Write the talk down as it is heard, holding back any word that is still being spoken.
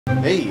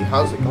Hey,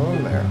 how's it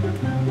going there?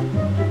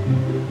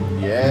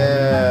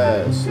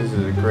 Yes, this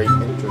is a great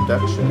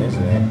introduction,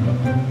 isn't it?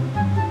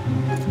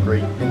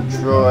 Great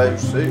intro, I'd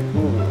say.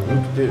 Ooh, look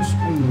at this.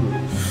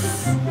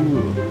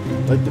 Ooh.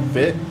 Like the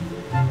fit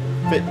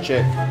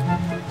check.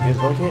 You guys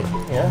like it?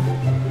 Yeah?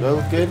 Do I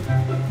look good?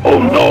 Oh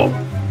no!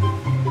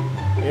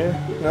 Yeah?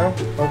 No?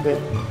 Okay.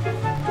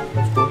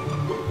 That's cool.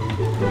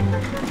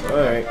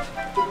 Alright.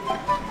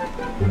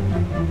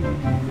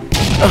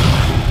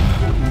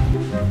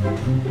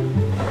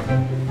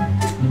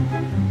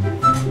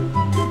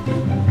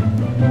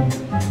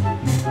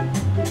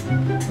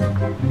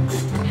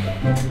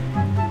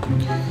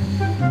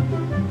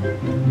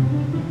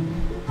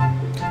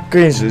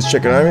 Greetings, this is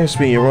Checkered Army. It's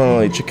me, your one and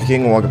only Chicken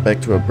King, and welcome back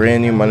to a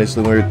brand new Minus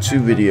Lunar 2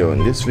 video.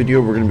 In this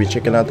video, we're going to be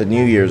checking out the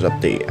New Year's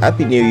update.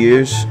 Happy New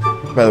Year's,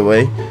 by the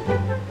way.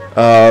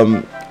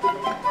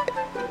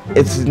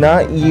 It's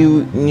not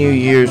New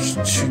Year's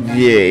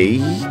today.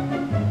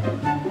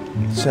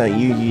 It's not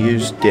New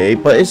Year's Day,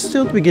 but it's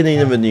still the beginning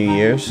of a new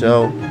year,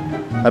 so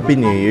Happy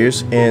New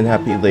Year's and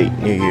Happy late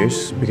New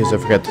Year's, because I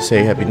forgot to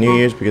say Happy New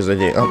Year's because I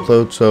didn't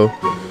upload, so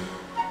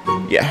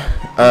yeah.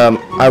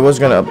 I was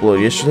going to upload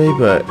yesterday,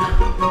 but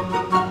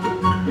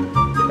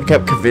I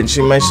kept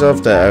convincing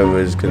myself that I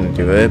was gonna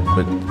do it,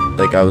 but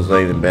like I was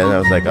laying in bed and I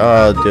was like, oh,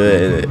 I'll do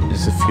it in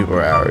just a few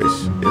more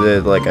hours. And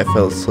then like I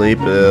fell asleep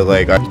and then,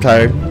 like I'm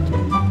tired,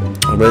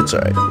 but it's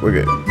alright. We're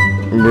good.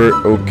 We're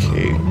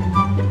okay.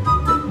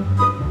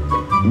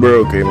 We're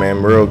okay,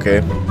 man. We're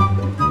okay.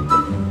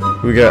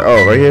 We got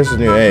right here's the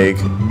new egg.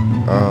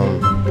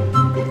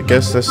 I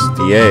guess that's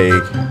the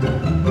egg.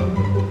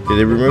 Did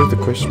they remove the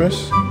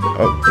Christmas?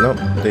 Oh no,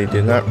 they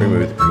did not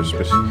remove the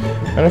Christmas.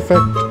 Matter of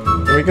fact,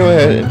 let me go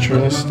ahead and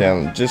turn this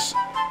down just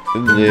a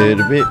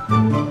little bit,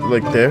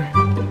 like there,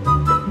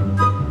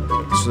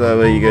 so that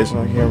way you guys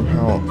don't hear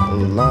how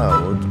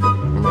loud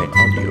my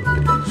audio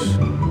is.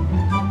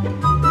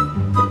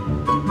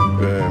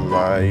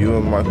 You a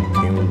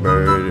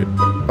mockingbird.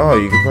 Oh,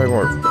 you can play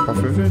more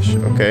pufferfish?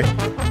 Okay.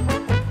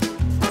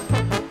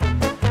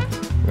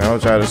 Now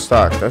it's out of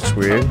stock. That's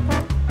weird.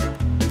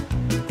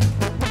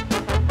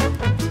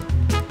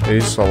 They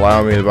just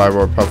allow me to buy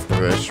more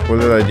pufferfish. What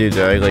did I do?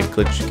 Did I like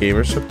glitch the game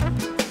or something?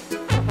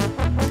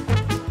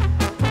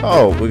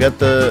 Oh, we got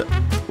the...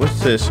 What's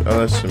this?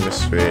 Oh, that's a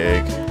mystery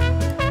egg.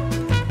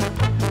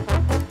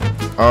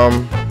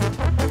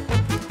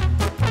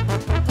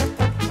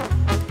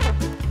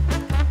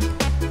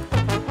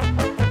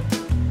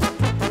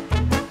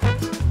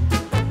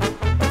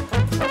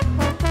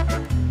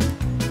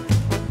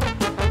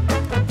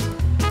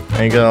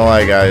 I ain't gonna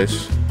lie,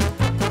 guys.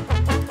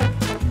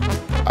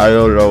 I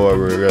don't know what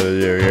we're gonna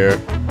do here.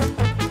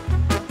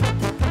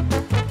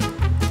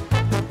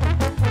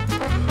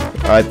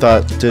 I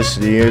thought this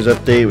New Year's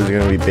update was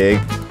gonna be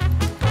big,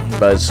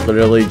 but it's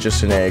literally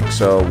just an egg.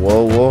 So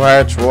we'll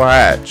hatch.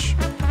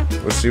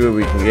 We'll see what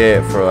we can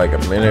get for like a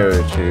minute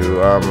or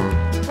two.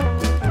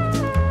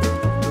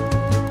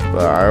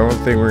 But I don't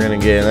think we're gonna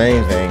get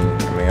anything.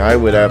 I mean, I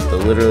would have to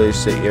literally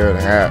sit here and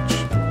hatch,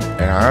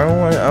 and I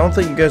don't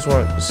think you guys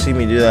want to see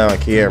me do that on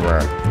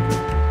camera.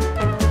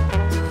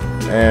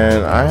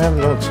 And I have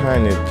no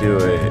time to do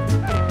it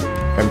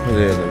and put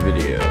it in the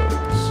video.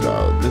 So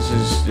this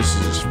is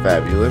just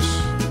fabulous.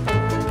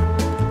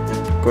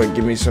 Go ahead and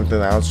give me something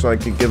else so I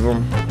can give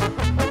them.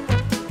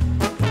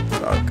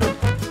 It's all good.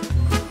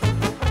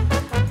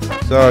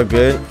 It's all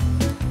good.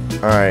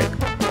 Alright,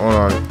 hold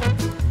on.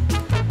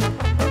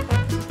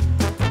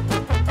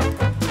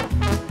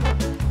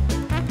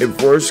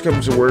 If worst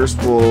comes to worst,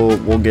 we'll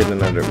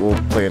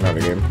play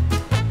another game.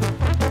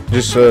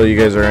 Just so you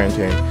guys are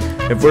entertained.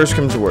 If worst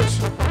comes to worst.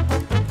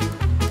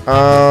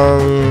 Oh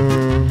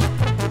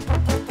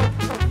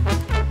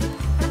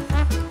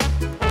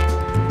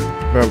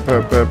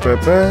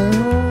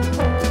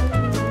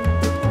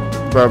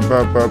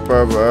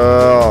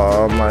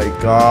my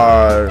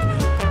god.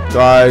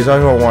 Guys, I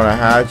don't want to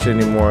hatch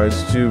anymore.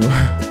 It's too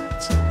much.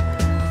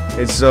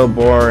 It's so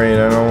boring.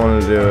 I don't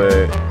want to do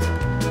it.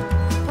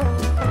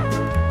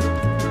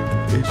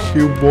 It's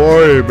too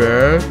boring,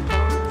 man.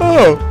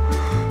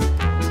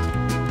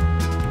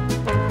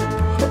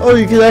 Oh,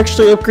 you can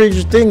actually upgrade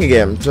your thing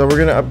again. So we're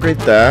gonna upgrade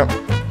that.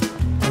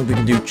 We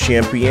can do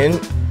champion.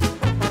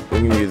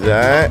 We can do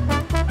that.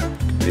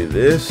 Do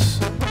this.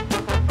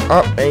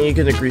 Oh, and you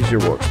can increase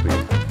your walk speed.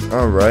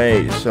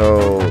 Alright,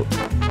 so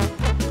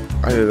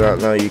I did not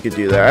know you could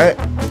do that.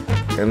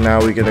 And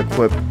now we can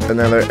equip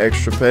another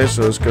extra pay,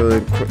 so let's go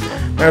and equip.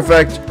 Matter of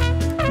fact,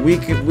 we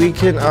can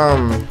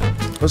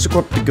let's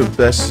equip the good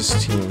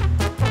bestest team.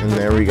 And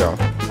there we go.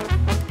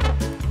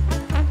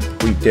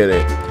 We did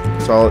it.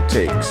 That's all it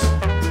takes.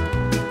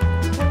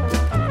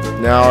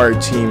 Now our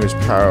team is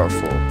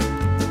powerful.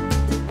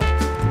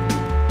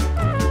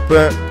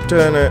 Bro,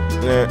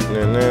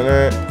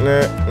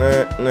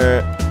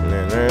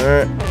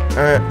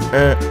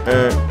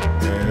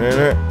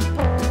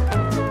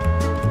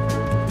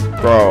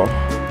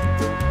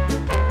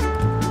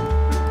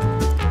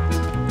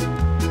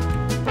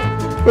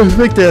 let's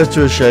make that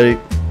to a shady.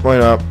 Why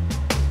not?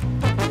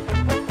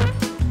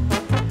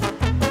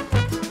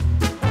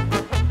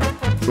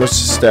 What's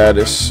the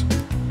status?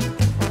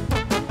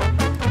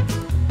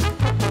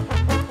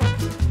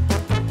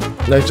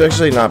 That's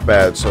actually not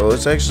bad, so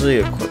let's actually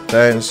equip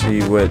that and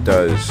see what it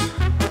does.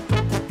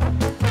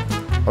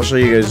 I'll show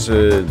you guys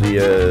the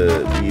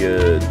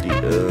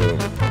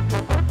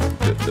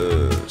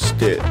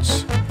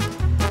stats.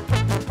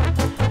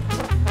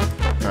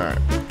 Alright.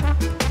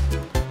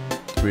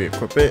 Do we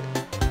equip it?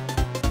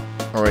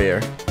 Oh, right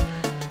here.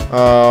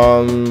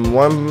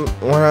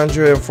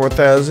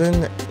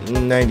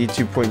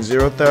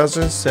 104,092.0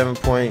 thousand,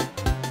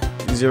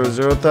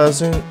 7.00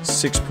 thousand,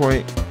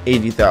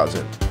 6.80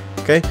 thousand.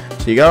 Okay,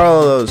 so you got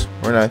all of those.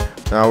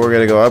 Now we're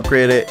gonna go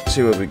upgrade it,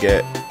 see what we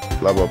get.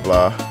 Blah blah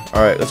blah.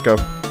 All right, let's go.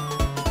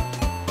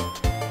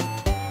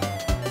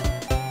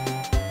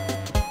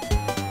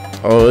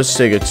 Oh, let's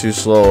take it too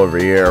slow over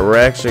here. We're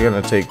actually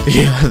gonna take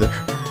the other.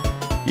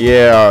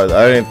 Yeah,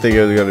 I didn't think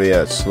it was gonna be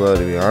that slow,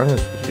 to be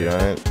honest with you. I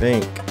didn't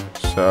think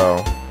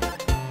so.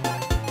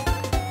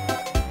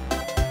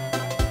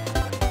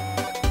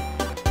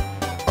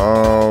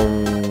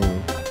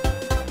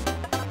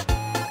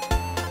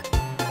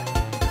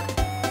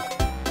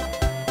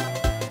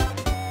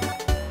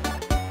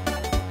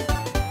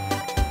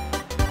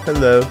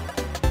 Hello.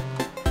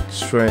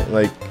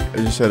 Like, I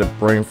just had a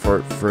brain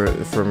fart for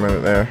a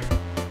minute there.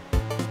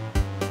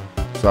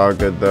 It's all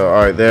good though.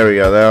 Alright, there we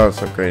go. That one's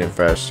upgrading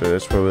faster.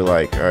 That's what we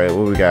like. Alright,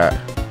 what we got?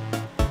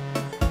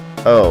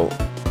 Oh.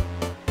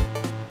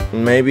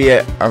 Maybe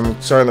I'm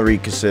starting to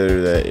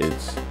reconsider that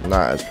it's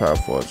not as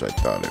powerful as I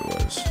thought it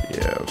was.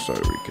 Yeah, I'm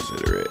starting to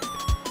reconsider it.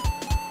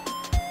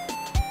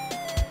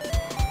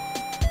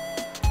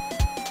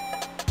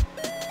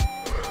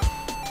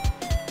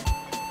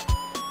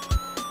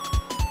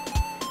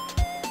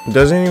 It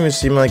doesn't even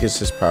seem like it's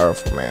this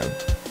powerful, man.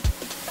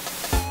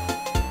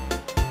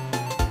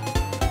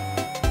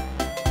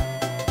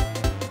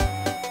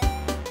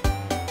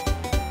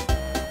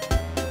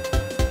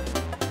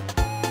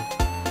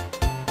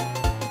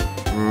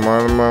 I'm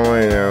on my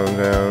way down.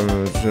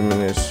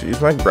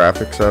 Use my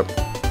graphics up.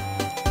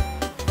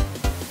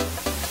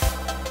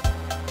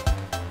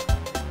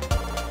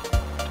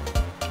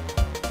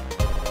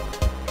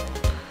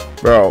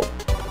 Bro,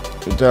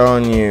 I'm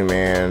telling you,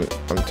 man.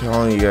 I'm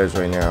telling you guys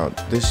right now.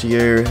 This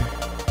year,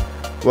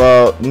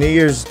 well, New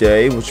Year's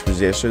Day, which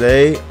was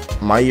yesterday,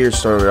 my year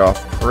started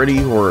off pretty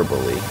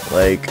horribly.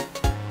 Like,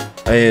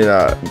 I ended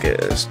up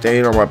getting a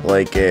stain on my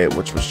blanket,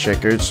 which was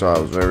checkered, so I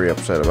was very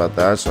upset about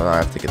that. So I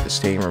have to get the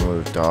stain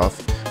removed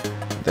off.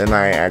 Then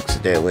I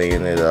accidentally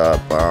ended up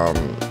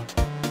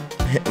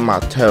hitting my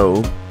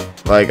toe.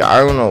 Like, I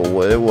don't know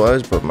what it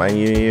was, but my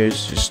New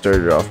Year's just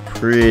started off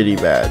pretty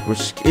bad,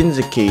 which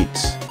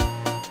indicates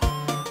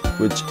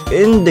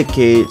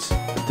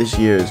that this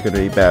year is gonna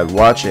be bad.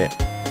 Watch it.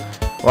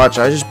 Watch,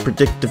 I just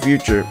predict the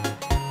future.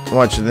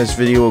 Watch, and this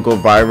video will go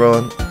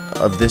viral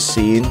of this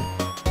scene.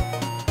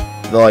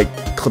 They'll like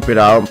clip it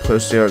out and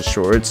post it on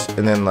shorts,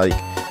 and then like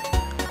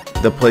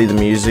they'll play the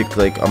music,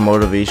 like a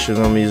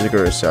motivational music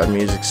or a sad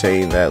music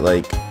saying that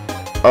like,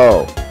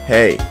 oh,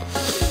 hey,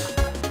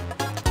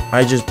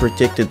 I just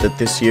predicted that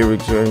this year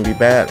was going to be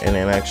bad, and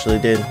it actually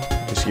did.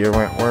 This year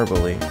went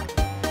horribly.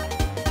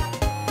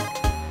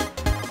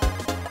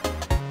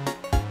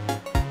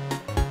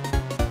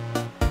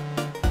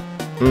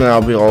 And then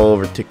I'll be all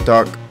over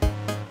TikTok.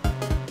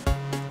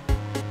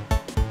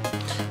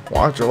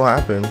 Watch what will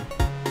happen.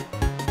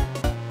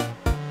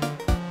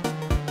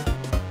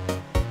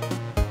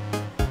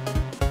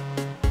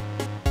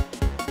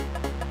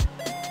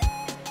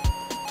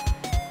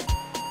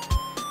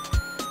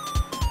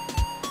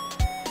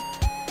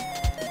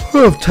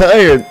 I'm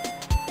tired.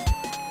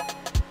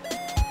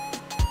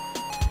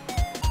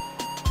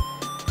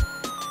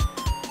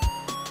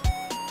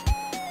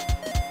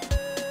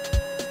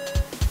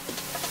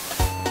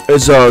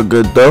 It's all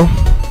good though.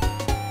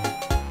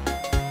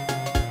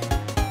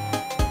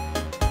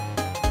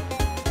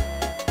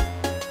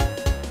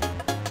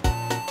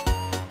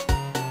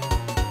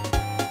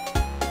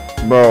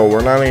 Bro,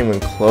 we're not even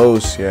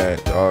close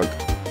yet, dog.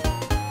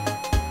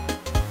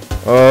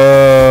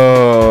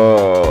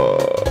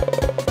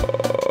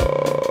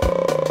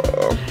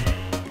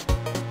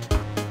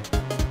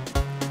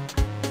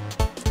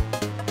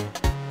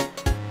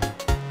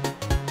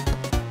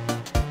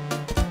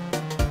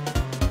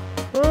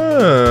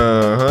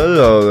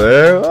 Hello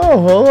there.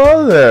 Oh,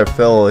 hello there,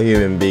 fellow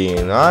human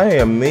being. I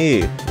am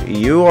me.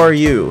 You are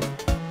you.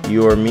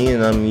 You are me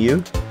and I'm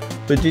you.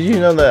 But did you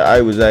know that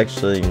I was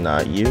actually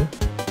not you?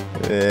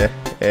 Yeah.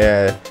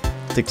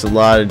 Takes a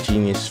lot of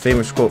genius.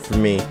 Famous quote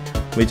from me.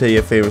 Let me tell you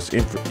a famous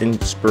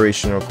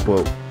inspirational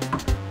quote.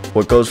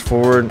 What goes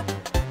forward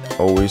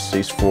always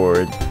stays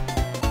forward.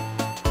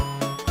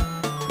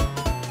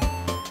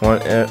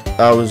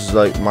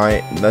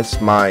 That's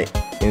my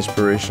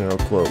inspirational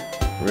quote.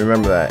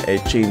 Remember that.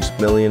 It changed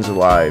millions of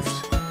lives.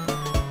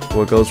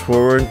 What goes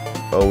forward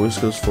always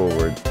goes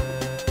forward.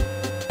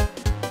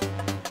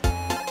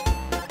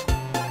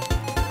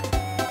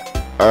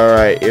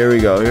 Alright, here we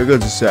go. Here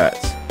goes the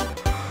sets.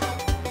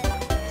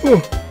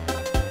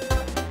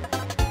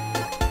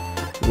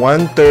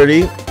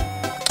 130,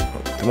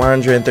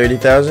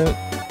 130,000,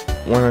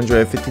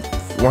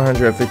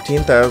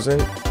 115,000,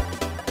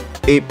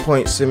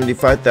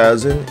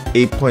 8.75,000,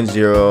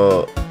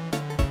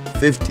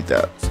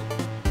 8.050,000.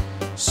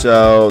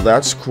 So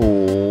that's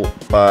cool,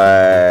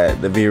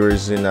 but the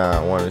viewers did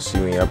not want to see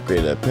me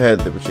upgrade that pet,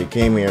 which I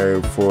came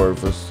here for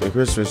the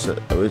Christmas,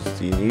 with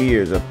the New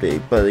Year's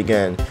update. But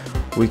again,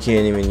 we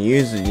can't even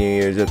use the New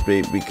Year's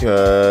update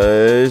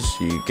because,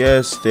 you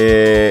guessed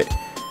it,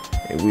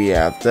 we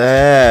have to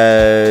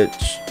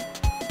hatch.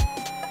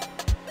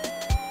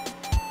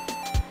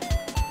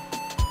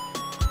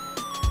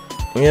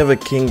 We have a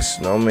king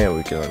snowman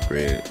we can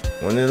upgrade.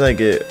 When did I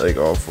get like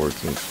all 4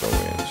 king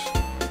snowmans?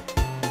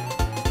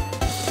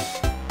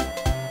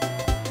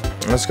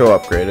 Let's go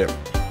upgrade it.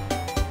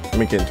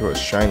 Make it into a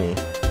shiny.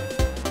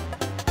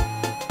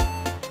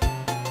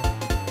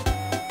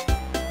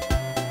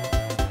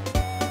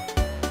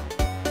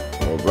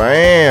 Oh,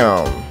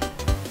 bam!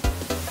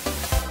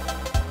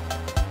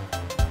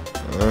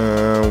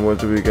 What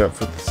do we got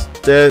for the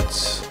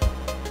stats?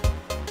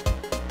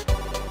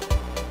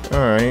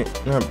 Alright,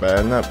 not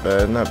bad, not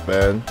bad, not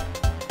bad.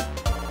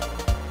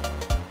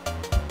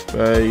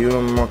 But you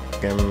a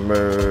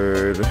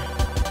mockingbird.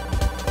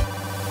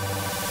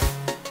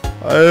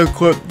 I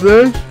equipped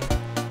this.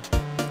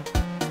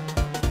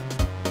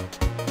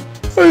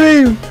 I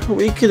mean,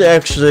 we could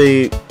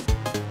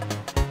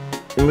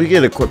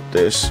equip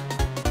this.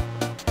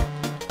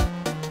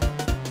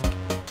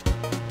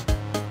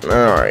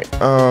 Alright,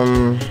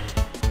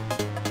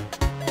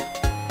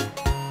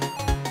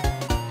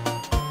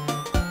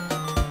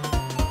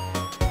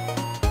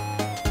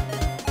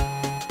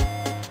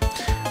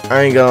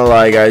 I ain't gonna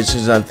lie, guys.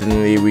 There's nothing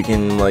that we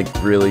can like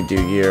really do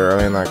here.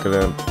 I'm not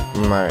gonna.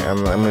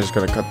 I'm just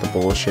gonna cut the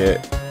bullshit.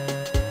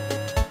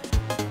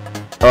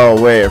 Oh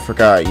wait, I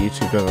forgot.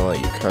 YouTube doesn't let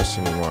you cuss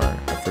anymore.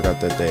 I forgot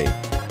that they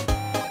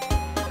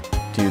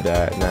do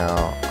that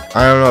now.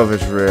 I don't know if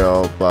it's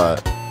real,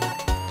 but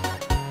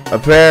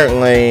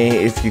apparently,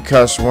 if you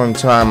cuss one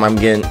time, I'm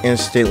getting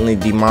instantly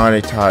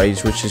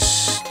demonetized, which is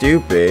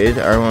stupid.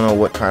 I don't know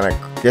what kind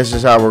of. This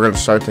is how we're gonna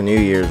start the New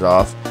Year's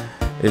off,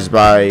 is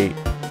by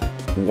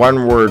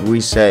one word we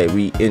say,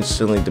 we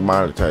instantly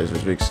demonetize,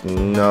 which makes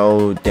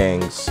no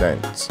dang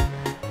sense.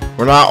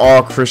 We're not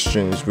all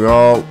Christians. We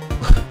all.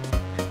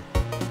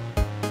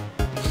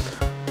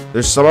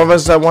 There's some of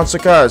us that wants to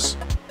cuss.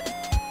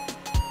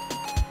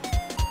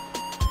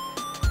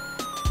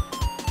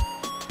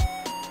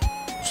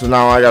 So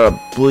now I gotta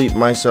bleep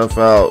myself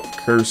out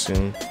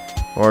cursing,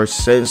 or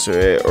censor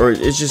it, or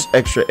it's just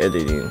extra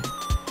editing.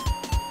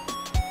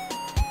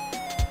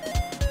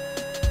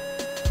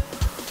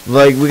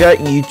 Like, we got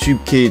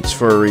YouTube Kids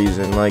for a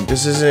reason. Like,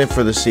 this isn't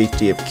for the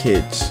safety of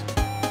kids.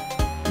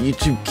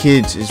 YouTube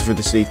Kids is for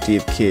the safety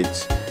of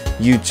kids.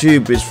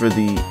 YouTube is for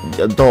the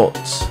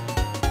adults.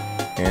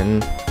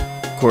 And,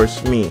 of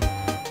course, me.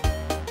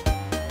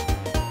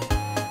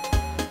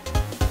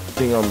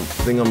 Think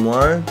I'm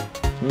lying?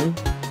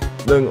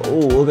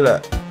 Oh, look at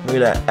that. Look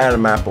at that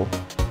Adam apple.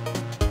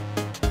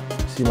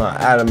 See my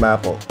Adam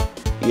apple.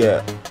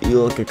 Yeah,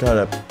 you look kind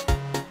of.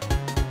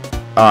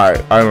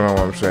 Alright, I don't know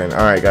what I'm saying.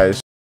 Alright, guys.